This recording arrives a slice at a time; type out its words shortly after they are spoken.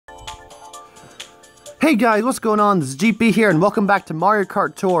Hey guys, what's going on? This is GP here, and welcome back to Mario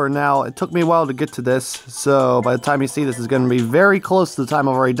Kart Tour. Now, it took me a while to get to this, so by the time you see this, it's going to be very close to the time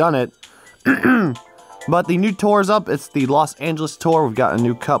I've already done it. But the new tour is up. It's the Los Angeles tour. We've got a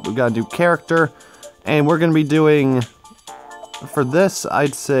new cup, we've got a new character, and we're going to be doing, for this,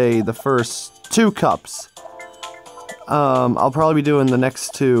 I'd say the first 2 cups. I'll probably be doing the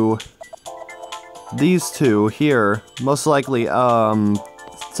next 2, these 2 here, most likely,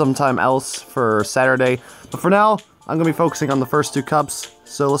 sometime else for Saturday. But for now, I'm going to be focusing on the first 2 cups.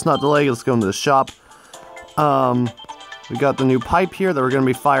 So let's not delay, let's go into the shop. We got the new pipe here that we're going to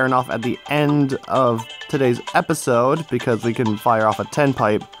be firing off at the end of today's episode, because we can fire off a 10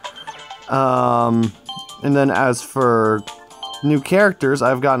 pipe. And then as for new characters,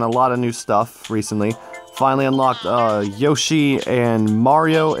 I've gotten a lot of new stuff recently. Finally unlocked Yoshi and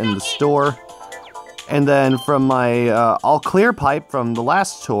Mario in the store. And then from my all-clear pipe from the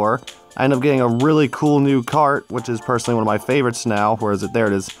last tour, I ended up getting a really cool new Kart, which is personally one of my favorites now. Where is it? There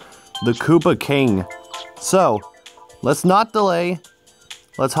it is. The Koopa King. So, let's not delay.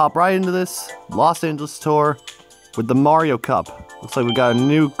 Let's hop right into this Los Angeles tour with the Mario Cup. Looks like we got a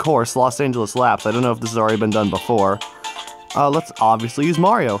new course, Los Angeles Laps. I don't know if this has already been done before. Let's obviously use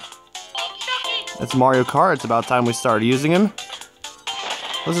Mario. It's Mario Kart. It's about time we started using him.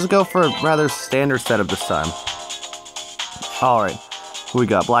 Let's just go for a rather standard setup this time. Alright, who we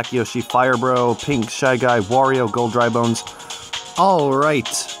got? Black Yoshi, Fire Bro, Pink Shy Guy, Wario, Gold Dry Bones. Alright,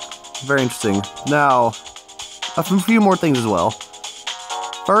 very interesting. Now, a few more things as well.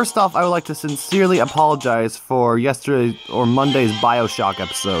 First off, I would like to sincerely apologize for yesterday or Monday's Bioshock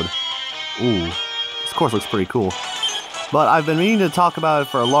episode. Ooh, this course looks pretty cool. But I've been meaning to talk about it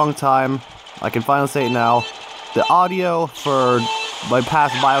for a long time. I can finally say it now. The audio for my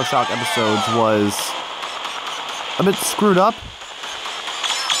past Bioshock episodes was a bit screwed up,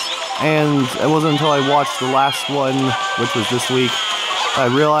 and it wasn't until I watched the last one, which was this week, I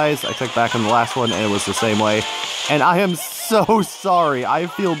realized. I checked back on the last one and it was the same way, and I am so sorry. I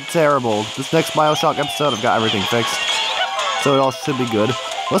feel terrible. This next Bioshock episode, I've got everything fixed, so it all should be good.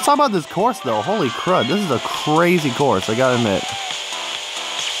 Let's talk about this course though. Holy crud, this is a crazy course, I gotta admit.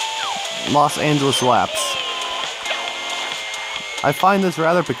 Los Angeles Laps. I find this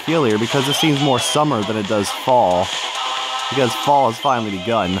rather peculiar because it seems more summer than it does fall, because fall has finally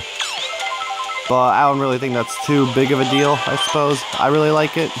begun. But I don't really think that's too big of a deal, I suppose. I really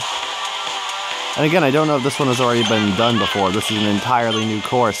like it. And again, I don't know if this one has already been done before. This is an entirely new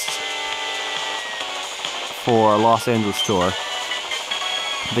course for Los Angeles tour.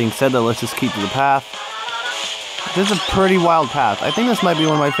 Being said that, let's just keep to the path. This is a pretty wild path. I think this might be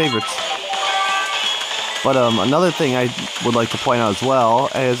one of my favorites. But another thing I would like to point out as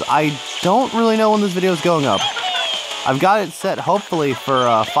well is I don't really know when this video is going up. I've got it set hopefully for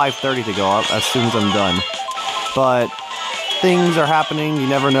 5:30 to go up as soon as I'm done. But things are happening, you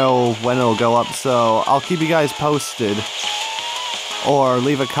never know when it'll go up, so I'll keep you guys posted. Or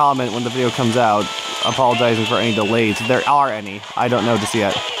leave a comment when the video comes out, apologizing for any delays, if there are any. I don't know just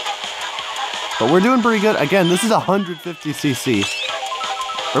yet. But we're doing pretty good. Again, this is 150cc.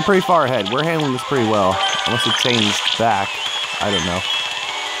 We're pretty far ahead. We're handling this pretty well. Unless it changed back. I don't know.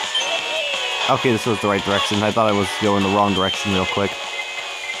 Okay, this was the right direction. I thought I was going the wrong direction real quick.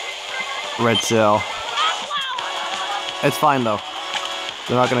 Red shell. It's fine, though.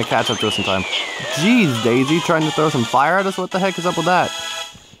 They're not going to catch up to us in time. Jeez, Daisy, trying to throw some fire at us? What the heck is up with that?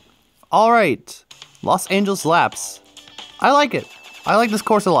 Alright. Los Angeles Laps. I like it. I like this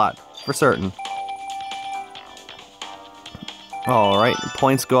course a lot, for certain. Alright,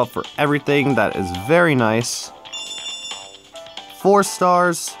 points go up for everything. That is very nice. 4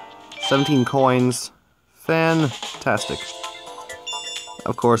 stars, 17 coins. Fantastic.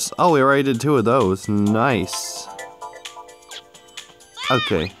 Of course, oh, we already did 2 of those. Nice.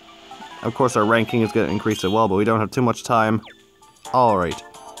 Okay. Of course, our ranking is going to increase as well, but we don't have too much time. Alright.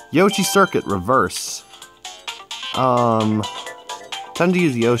 Yoshi Circuit, reverse. Time to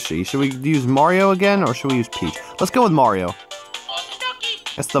use Yoshi. Should we use Mario again, or should we use Peach? Let's go with Mario.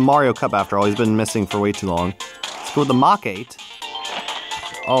 It's the Mario Cup after all, he's been missing for way too long. Let's go with the Mach 8.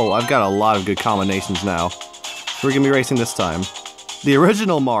 Oh, I've got a lot of good combinations now. We're gonna be racing this time. The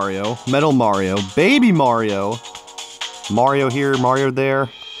original Mario, Metal Mario, Baby Mario, Mario here, Mario there.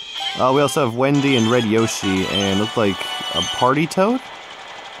 We also have Wendy and Red Yoshi, and looks like a Party Toad?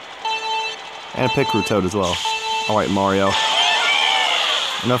 And a Pickeroo Toad as well. Alright, Mario.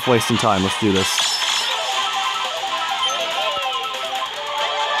 Enough wasting time, let's do this.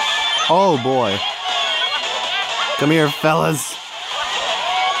 Oh boy. Come here, fellas.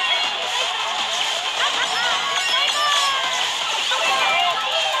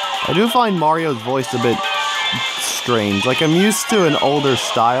 I do find Mario's voice a bit strange. Like, I'm used to an older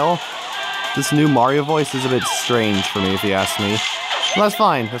style. This new Mario voice is a bit strange for me, if you ask me. Well, that's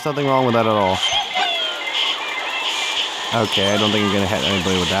fine. There's nothing wrong with that at all. Okay, I don't think I'm gonna hit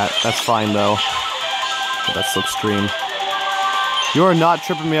anybody with that. That's fine, though. But that's slipstream. You are not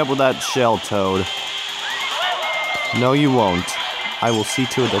tripping me up with that shell, Toad. No, you won't. I will see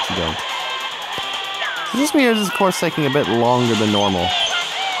to it that you don't. Is this me, or is this course taking a bit longer than normal?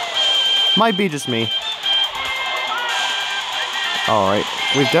 Might be just me. Alright.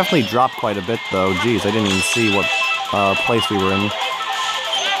 We've definitely dropped quite a bit, though. Jeez, I didn't even see what place we were in.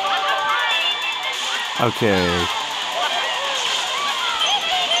 Okay.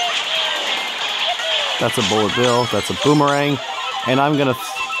 That's a bullet bill. That's a boomerang. And I'm gonna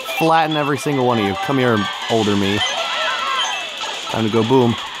flatten every single one of you. Come here, older me. Time to go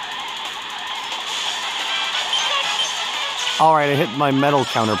boom. Alright, I hit my metal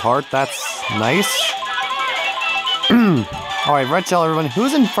counterpart. That's nice. Alright, red shell, everyone.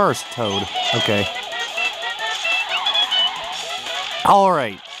 Who's in first, Toad? Okay.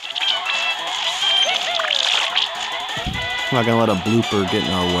 Alright. I'm not gonna let a blooper get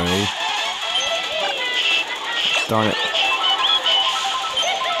in our way. Darn it.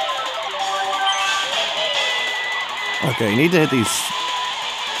 Okay, you need to hit these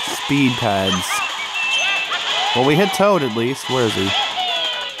speed pads. Well, we hit Toad at least. Where is he?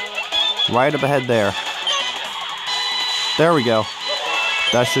 Right up ahead there. There we go.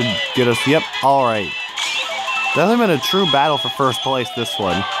 That should get us. Yep, alright. Definitely been a true battle for first place, this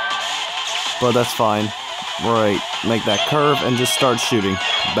one. But that's fine. Right, make that curve and just start shooting.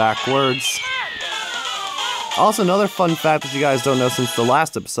 Backwards. Also, another fun fact that you guys don't know since the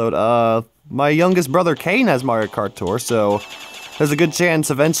last episode, my youngest brother Kane has Mario Kart Tour, so there's a good chance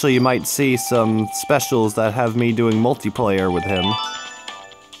eventually you might see some specials that have me doing multiplayer with him.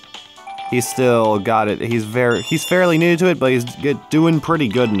 He's still got it. He's fairly new to it, but he's doing pretty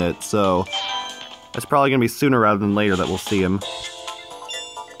good in it, so it's probably gonna be sooner rather than later that we'll see him.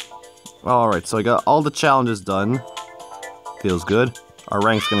 Alright, so I got all the challenges done. Feels good. Our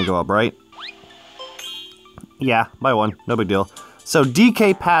rank's gonna go up, right? Yeah, by one. No big deal. So,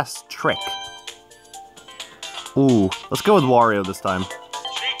 DK Pass Trick. Ooh, let's go with Wario this time.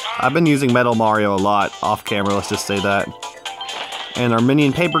 I've been using Metal Mario a lot off camera, let's just say that. And our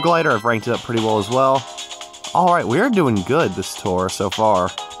Minion Paper Glider, I've ranked it up pretty well as well. Alright, we are doing good this tour so far.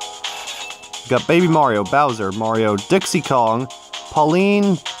 We've got Baby Mario, Bowser, Mario, Dixie Kong,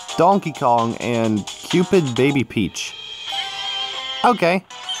 Pauline, Donkey Kong, and Cupid Baby Peach. Okay.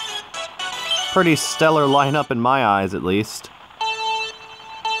 Pretty stellar lineup in my eyes, at least.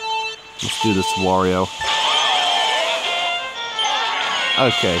 Let's do this Wario.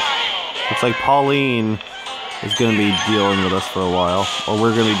 Okay. Looks like Pauline is going to be dealing with us for a while. Or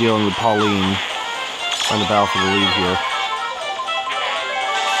we're going to be dealing with Pauline. Trying to battle for the lead here.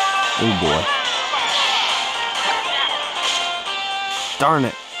 Oh boy. Darn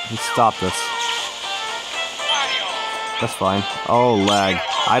it. He stopped us. That's fine. Oh, lag.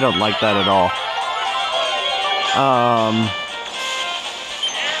 I don't like that at all.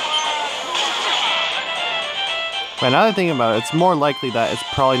 But now that I'm thinking about it, it's more likely that it's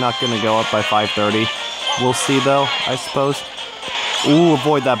probably not going to go up by 5:30. We'll see, though, I suppose. Ooh,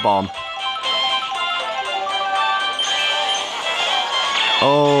 avoid that bomb.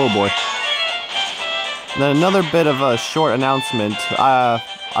 Oh, boy. Then another bit of a short announcement.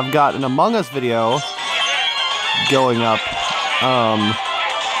 I've got an Among Us video going up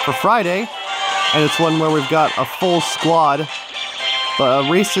for Friday, and it's one where we've got a full squad.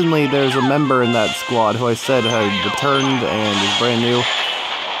 But recently there's a member in that squad who I said had returned and is brand new,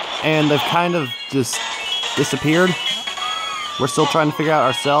 and they've kind of just disappeared. We're still trying to figure out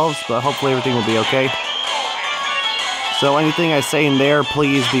ourselves, but hopefully everything will be okay. So anything I say in there,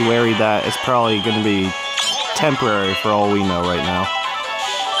 please be wary that it's probably going to be temporary for all we know right now.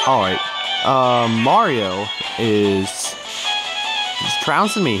 Alright, Mario is just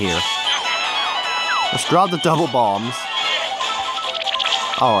trouncing me here. Let's drop the double bombs.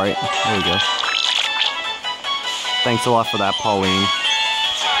 Alright, there we go. Thanks a lot for that, Pauline.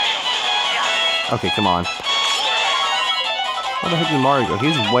 Okay, come on. Where the heck did Mario go?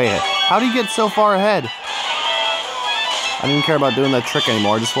 He's way ahead. How do you get so far ahead? I didn't care about doing that trick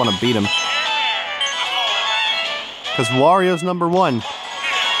anymore, I just want to beat him. Because Wario's number one.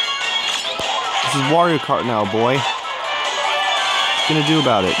 This is Wario Kart now, boy. What's he gonna do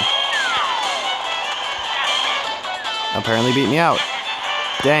about it? Apparently beat me out.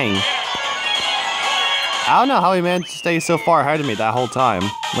 Dang. I don't know how he managed to stay so far ahead of me that whole time.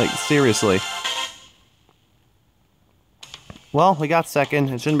 Like, seriously. Well, we got second.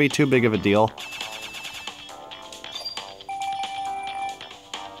 It shouldn't be too big of a deal.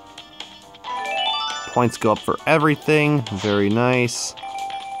 Points go up for everything. Very nice.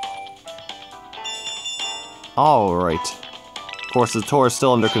 Alright. Of course, the tour is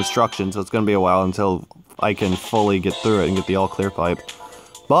still under construction, so it's going to be a while until I can fully get through it and get the all-clear pipe.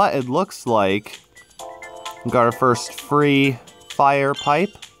 But it looks like we got our first free fire pipe,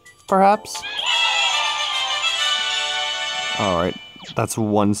 perhaps? Alright, that's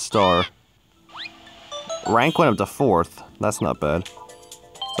 1 star. Rank went up to 4th. That's not bad.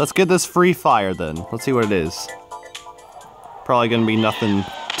 Let's get this free fire then. Let's see what it is. Probably gonna be nothing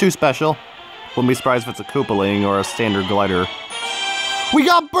too special. Wouldn't be surprised if it's a Koopaling or a standard glider. We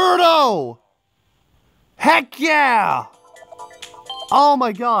got Birdo! Heck yeah! Oh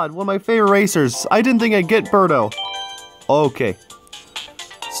my god, one of my favorite racers. I didn't think I'd get Birdo. Okay.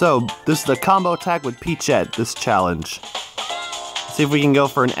 So, this is the combo attack with Peachette, this challenge. Let's see if we can go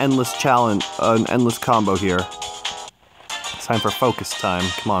for an endless challenge, an endless combo here. It's time for focus time.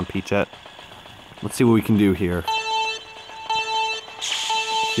 Come on, Peachette. Let's see what we can do here.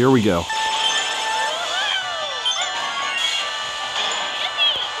 Here we go.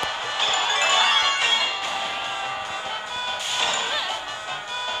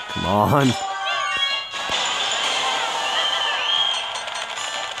 Come on.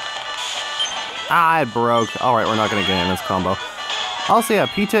 Ah, it broke. Alright, we're not gonna get in this combo. Also, yeah,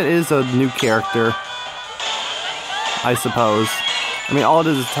 Peachette is a new character, I suppose. I mean, all it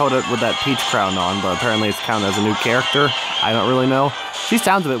is Toad with that peach crown on, but apparently it's counted as a new character. I don't really know. She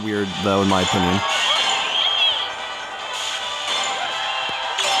sounds a bit weird, though, in my opinion.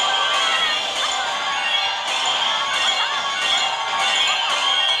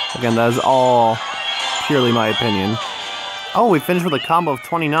 Again, that is all purely my opinion. Oh, we finished with a combo of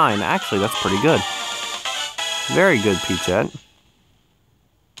 29. Actually, that's pretty good. Very good, Peachette.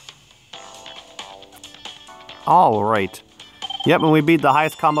 Alright. Yep, and we beat the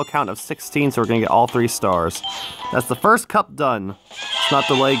highest combo count of 16, so we're gonna get all 3 stars. That's the first cup done. Let's not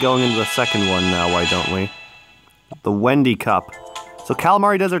delay going into the second one now, why don't we? The Wendy Cup. So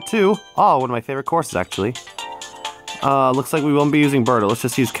Calamari Desert 2. Oh, one of my favorite courses, actually. Looks like we won't be using Birdo. Let's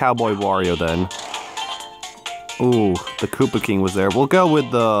just use Cowboy Wario then. Ooh, the Koopa King was there. We'll go with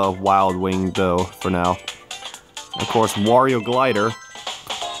the Wild Wing, though, for now. Of course, Wario Glider.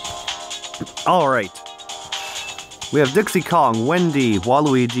 Alright. We have Dixie Kong, Wendy,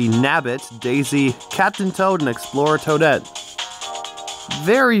 Waluigi, Nabbit, Daisy, Captain Toad, and Explorer Toadette.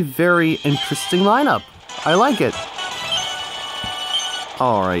 Very, very interesting lineup. I like it.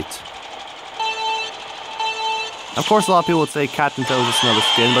 Alright. Of course, a lot of people would say Captain Toad is just another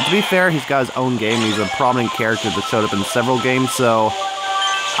skin, but to be fair, he's got his own game. He's a prominent character that showed up in several games, so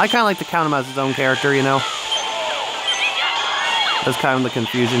I kind of like to count him as his own character, you know? There's kind of the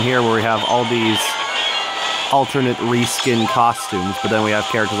confusion here where we have all these alternate reskin costumes, but then we have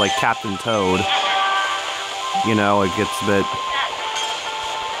characters like Captain Toad. You know, it gets a bit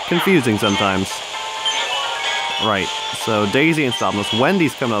confusing sometimes. Right, so Daisy and Stopness.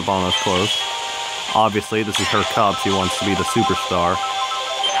 Wendy's coming up on us close. Obviously, this is her cup. She wants to be the superstar.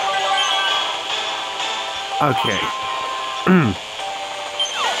 Okay.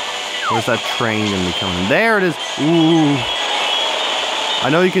 Where's that train gonna be coming? There it is! Ooh! I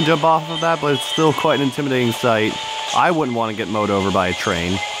know you can jump off of that, but it's still quite an intimidating sight. I wouldn't want to get mowed over by a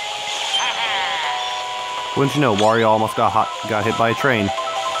train. Wouldn't you know, Wario almost got hit by a train.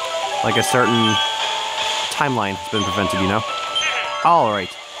 Like a certain timeline has been prevented, you know?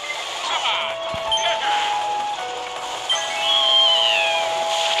 Alright.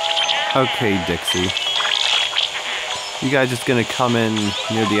 Okay, Dixie. You guys just gonna come in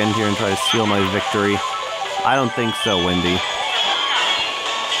near the end here and try to steal my victory? I don't think so, Wendy.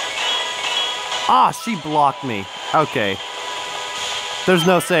 Ah, she blocked me. Okay. There's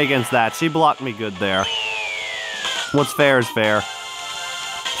no say against that. She blocked me good there. What's fair is fair.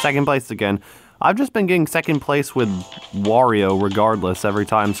 Second place again. I've just been getting second place with Wario regardless every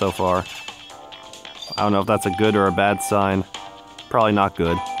time so far. I don't know if that's a good or a bad sign. Probably not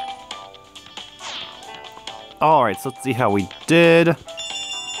good. Alright, so let's see how we did.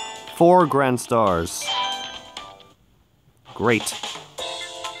 4 grand stars. Great.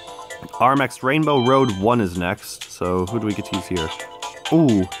 RMX Rainbow Road 1 is next, so who do we get to use here?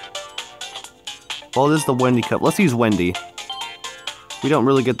 Ooh. Well, this is the Wendy Cup. Let's use Wendy. We don't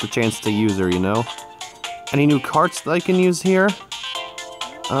really get the chance to use her, you know? Any new carts that I can use here?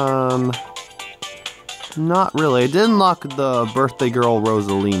 Not really. I did unlock the Birthday Girl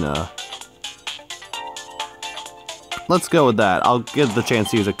Rosalina. Let's go with that. I'll get the chance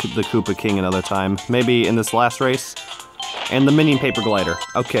to use the Koopa King another time. Maybe in this last race. And the minion paper glider.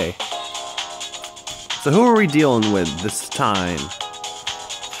 Okay. So who are we dealing with this time?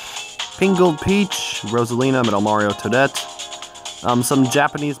 Pink Gold Peach, Rosalina, Metal Mario, Toadette. Some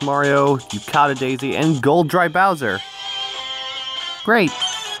Japanese Mario, Yukata Daisy, and Gold Dry Bowser. Great.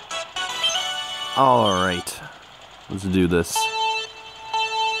 Alright. Let's do this.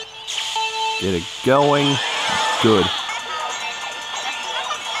 Get it going. Good.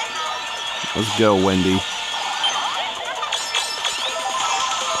 Let's go, Wendy.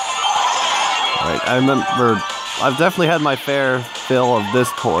 Alright, I remember... I've definitely had my fair fill of this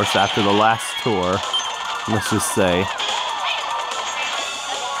course after the last tour. Let's just say.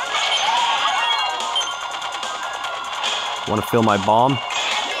 Want to feel my bomb?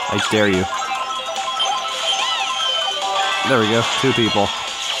 I dare you. There we go, 2 people.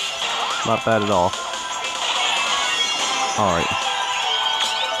 Not bad at all. Alright.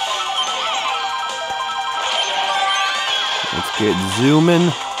 Let's get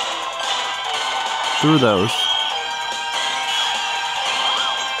zooming through those.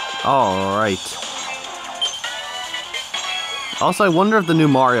 Alright. Also, I wonder if the new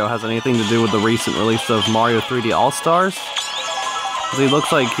Mario has anything to do with the recent release of Mario 3D All-Stars. He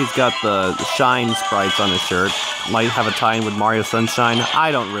looks like he's got the shine sprites on his shirt. Might have a tie-in with Mario Sunshine.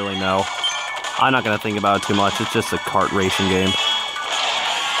 I don't really know. I'm not going to think about it too much. It's just a kart racing game.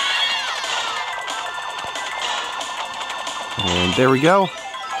 And there we go.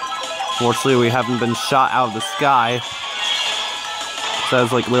 Fortunately, we haven't been shot out of the sky.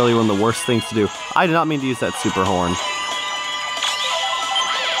 That's like literally one of the worst things to do. I did not mean to use that super horn.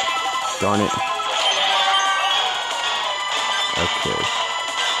 Darn it. Okay.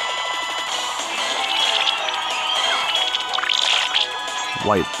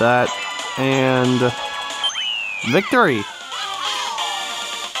 Wipe that. And... victory!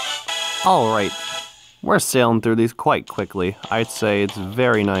 Alright. We're sailing through these quite quickly. I'd say it's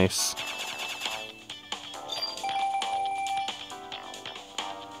very nice.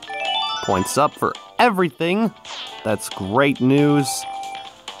 Points up for everything. That's great news.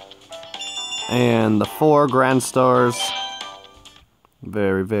 And the 4 grand stars.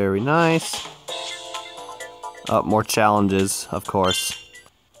 Very, very nice. Oh, more challenges, of course.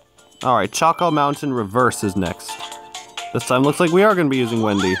 Alright, Choco Mountain Reverse is next. This time looks like we are going to be using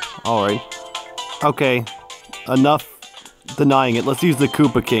Wendy. Alright. Okay, enough denying it. Let's use the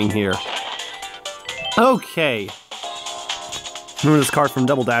Koopa King here. Okay. Remember, this card from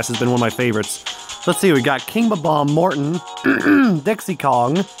Double Dash has been one of my favorites. Let's see, we got King Babam, Morton, Dixie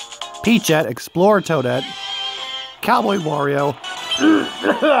Kong, Peachette, Explorer Toadette, Cowboy Wario.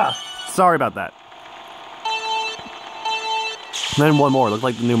 Sorry about that. And then one more, looked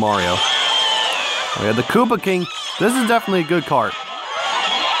like the new Mario. We had the Koopa King. This is definitely a good card.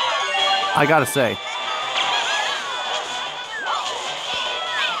 I gotta say.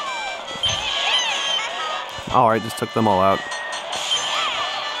 Alright, just took them all out.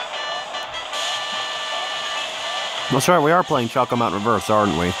 That's right, we are playing Choco Mountain Reverse,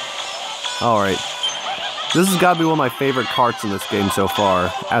 aren't we? Alright. This has got to be one of my favorite karts in this game so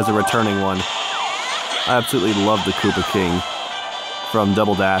far, as a returning one. I absolutely love the Koopa King from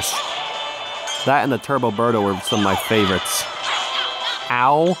Double Dash. That and the Turbo Birdo were some of my favorites.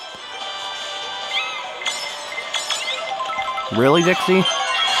 Ow. Really, Dixie?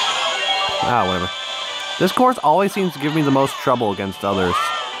 Ah, whatever. This course always seems to give me the most trouble against others.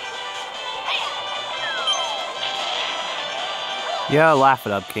 Yeah, laugh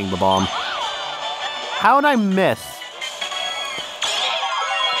it up, King Babam. How'd I miss?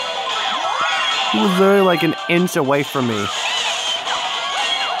 He was literally like an inch away from me.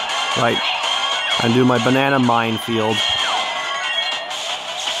 Right. I do my banana minefield.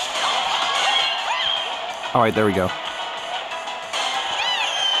 Alright, there we go.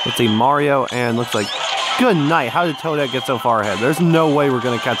 Let's see, Mario, and looks like... Good night! How did Toadette get so far ahead? There's no way we're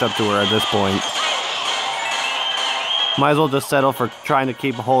gonna catch up to her at this point. Might as well just settle for trying to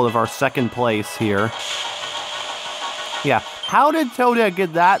keep a hold of our second place here. Yeah, how did Toadette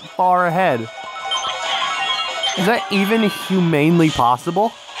get that far ahead? Is that even humanely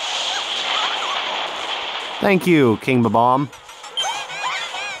possible? Thank you, King Babam.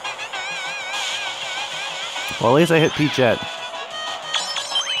 Well, at least I hit Peachette.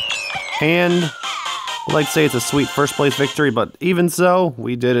 And I'd like to say it's a sweet first place victory, but even so,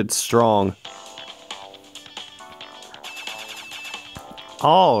 we did it strong.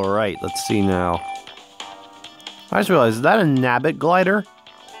 Alright, let's see now. I just realized, is that a Nabbit glider?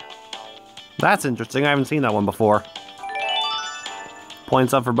 That's interesting, I haven't seen that one before.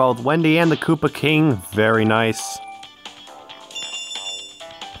 Points up for both Wendy and the Koopa King. Very nice.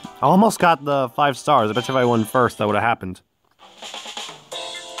 I almost got the 5 stars. I bet you if I won first, that would have happened.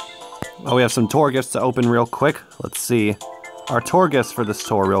 Oh, we have some tour gifts to open real quick. Let's see. Our tour gifts for this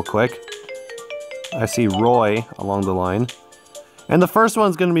tour real quick. I see Roy along the line. And the first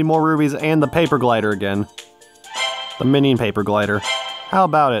one's going to be more rubies and the paper glider again. The minion paper glider. How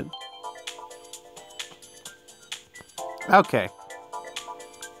about it? Okay.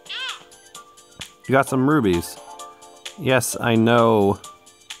 You got some rubies. Yes, I know.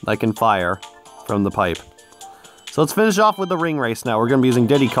 I can fire from the pipe. So let's finish off with the ring race now. We're going to be using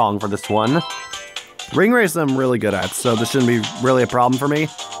Diddy Kong for this one. Ring race I'm really good at, so this shouldn't be really a problem for me.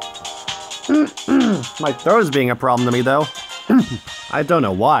 My throat is being a problem to me, though. I don't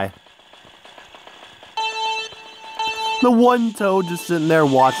know why. The one toad just sitting there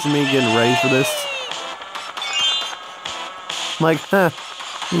watching me getting ready for this. I'm like, this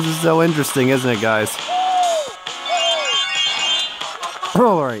is so interesting, isn't it, guys?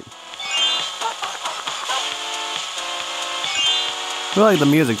 Alright. I feel like the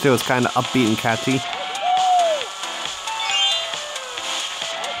music, too, is kind of upbeat and catchy.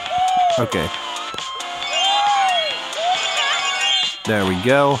 Okay. There we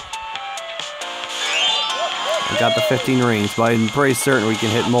go. I got the 15 rings, but I'm pretty certain we can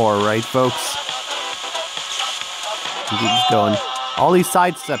hit more, right, folks? Keep this going. All these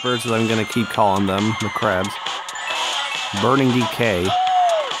sidesteppers, as I'm gonna keep calling them, the crabs. Burning DK.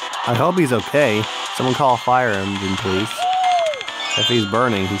 I hope he's okay. Someone call a fire engine, please. If he's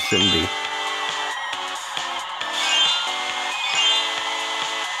burning, he shouldn't be.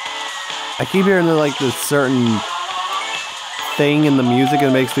 I keep hearing like this certain thing in the music and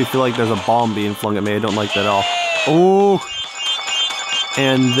it makes me feel like there's a bomb being flung at me. I don't like that at all. Ooh.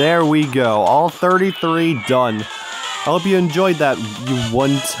 And there we go. All 33 done. I hope you enjoyed that, you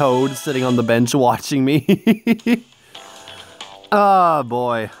one toad sitting on the bench watching me. Oh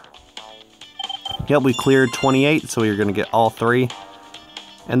boy. Yep, we cleared 28, so we're gonna get all 3.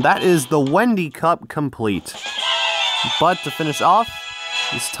 And that is the Wendy Cup complete. But to finish off,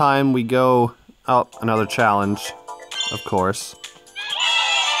 this time we go... Oh, another challenge, of course.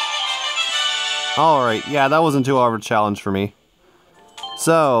 Alright, yeah, that wasn't too hard of a challenge for me.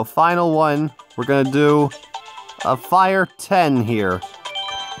 So, final one, we're gonna do a fire 10 here.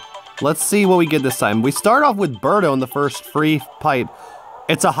 Let's see what we get this time. We start off with Birdo in the first free pipe.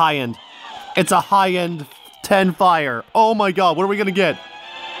 It's a high end. It's a high end 10 fire. Oh my god, what are we gonna get?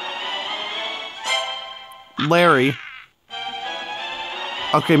 Larry.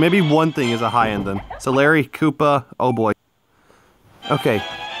 Okay, maybe one thing is a high end then. So Larry, Koopa, oh boy. Okay.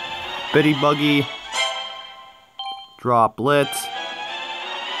 Bitty Buggy. Droplet.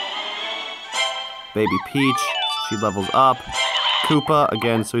 Baby Peach. She levels up. Koopa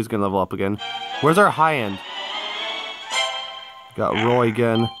again, so he's gonna level up again. Where's our high end? Got Roy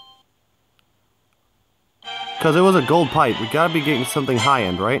again. Because it was a gold pipe. We gotta be getting something high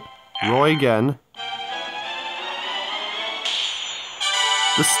end, right? Roy again.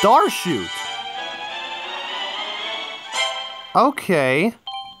 The Star Shoot! Okay.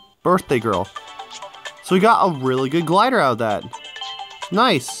 Birthday Girl. So we got a really good glider out of that.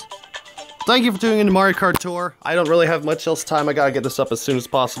 Nice. Thank you for tuning into Mario Kart Tour. I don't really have much else time. I gotta get this up as soon as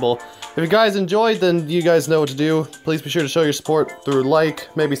possible. If you guys enjoyed, then you guys know what to do. Please be sure to show your support through like,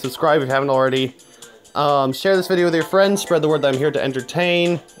 maybe subscribe if you haven't already. Share this video with your friends, spread the word that I'm here to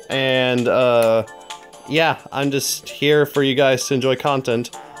entertain, and yeah, I'm just here for you guys to enjoy content.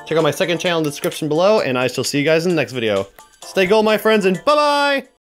 Check out my second channel in the description below, and I shall see you guys in the next video. Stay gold, my friends, and bye-bye!